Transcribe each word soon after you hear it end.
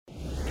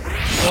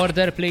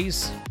order,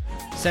 please.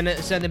 Se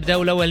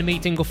nibdew l-ewwel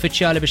meeting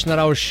uffiċjali biex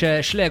naraw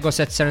x'Lego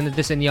set ser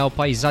niddisinjaw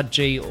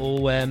pajzaġġi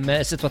u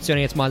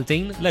sitwazzjonijiet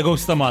Maltin.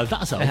 Legos ta' Malta,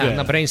 qasam.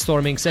 Għandna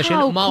brainstorming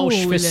session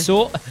mawx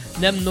fis-suq,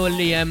 nemnu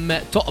li hemm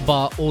toqba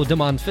u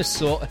demand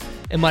fis-suq,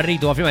 imma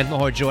rridu ovvjament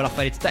noħorġu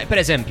l-affarijiet.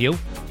 Pereżempju,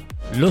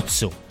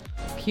 Luzzu.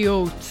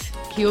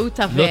 Cute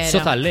ta' vera. Luzzu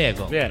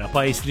tal-Lego. Vera,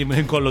 pajis li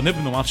minn kollu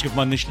nibnu ma' kif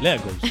m'għandniex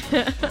Legos.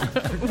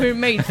 We're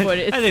made for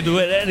it.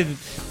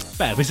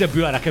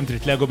 Biżebbju għara kemm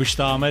trid Lego biex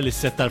tagħmel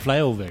is-set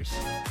tal-flyovers.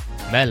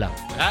 Mela.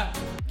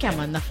 Kemm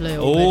għandna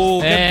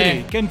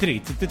flyovers? Kemm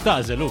trid?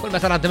 Tittażel. Kull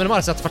meta ngħaddim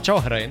il-Marsa tfaċċa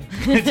oħrajn.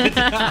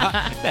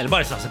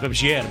 Il-Marsa naħseb hemm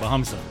xi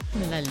 4-5.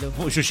 Mellu.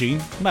 Fuq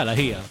xuxin, mela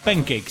hija,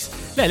 pancakes.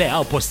 Le,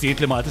 hawn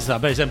postijiet li ma tista'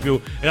 pereżempju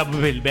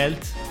rabbu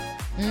bil-belt.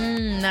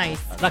 Nice.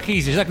 Dak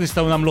easy, dak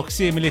nistgħu nagħmlu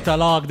simili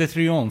tal-Arc de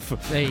Triomphe.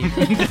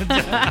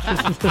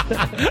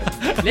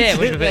 Le,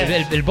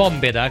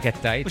 bil-bombi dak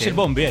qed tajt. Mhux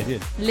il-bombi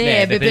qed. Le,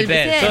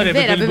 bil-belt.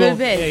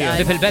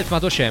 Bil-belt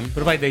m'għadux hemm.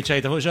 Provajdej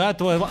ċajta fuq xi ħadd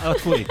u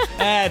tfuq.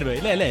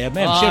 Le, hemm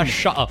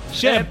Xaqa.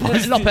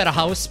 L-Opera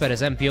House,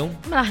 pereżempju.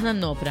 Ma aħna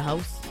n-Opera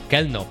House.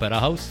 Kellna Opera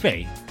House.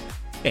 Fej.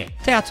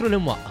 Teatru li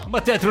mwaqqa. Ma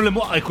teatru li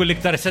mwaqqa jkun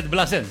iktar set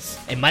bla sens.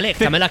 Imma lek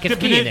tagħmilha kif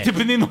kienet.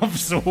 Tibni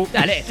nofsu.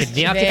 Le,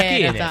 tibniha kif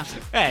kienet.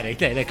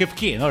 Le, kif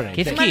kien, orrejt.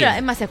 Kif kien.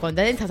 Imma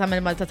sekonda, inta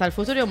tagħmel Malta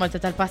tal-futur jew Malta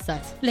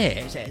tal-passat? Le,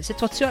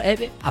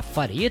 sitwazzjoni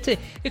affarijiet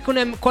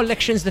ikun hemm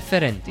collections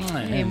differenti.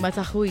 Imma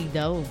ta'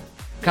 ħwida hu.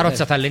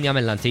 Karozza tal-linja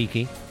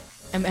mill-antiki.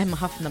 Hemm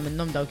ħafna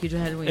minnhom dawk jiġu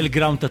Halloween.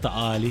 Il-ground ta'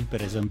 taqali,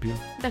 pereżempju.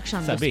 Dak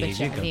x'għandu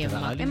speċjali.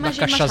 Dak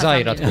kaxxa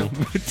żgħira tkun.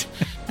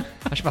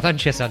 Għax ma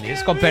tantx jesa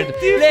nies,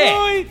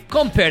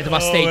 compared ma'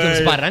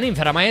 stadiums barranin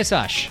vera ma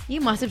jesax.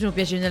 Jien ma ħsibx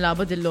pjaċir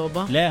nilagħbu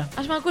din-logħba. Le.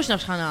 Għax ma nkunx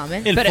nafx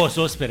ħanagħmel.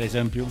 Il-Fosos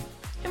pereżempju.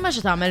 Imma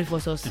xi tagħmel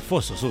il-Fosos?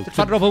 Il-Fosos.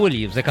 Farroba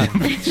Williams dak.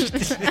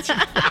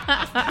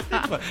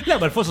 Le,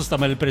 ma l-Fosos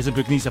tagħmel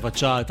pereżempju knisja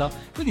faċċata.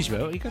 Kun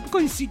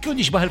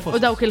jixbaħ il-Fosos. U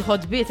dawk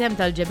il-ħodbiet hemm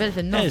tal-ġebel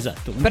fin-nofs.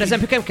 Eżattu.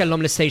 Pereżempju kemm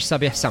kellhom l-istage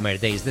sabiħ Summer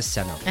Days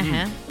dis-sena.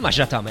 Ma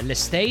ġra tagħmel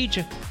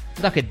l-istage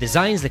dak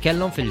id-designs li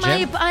kellhom fil-ġem. Ma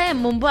jibqa'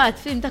 hemm mbagħad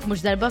film dak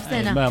mhux darba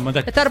f'sena.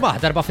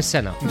 Darba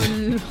fis-sena.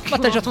 Ma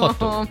terġa'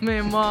 tħottu.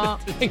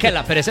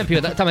 Inkella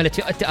pereżempju tagħmel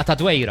it-tieqa ta'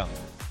 dwejra.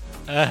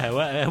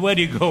 Where are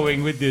you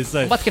going with this?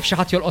 Mbagħad kif xi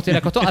ħadd jolqot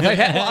ilek u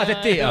toqgħod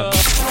it-tieqa.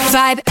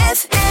 Vibe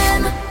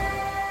FM.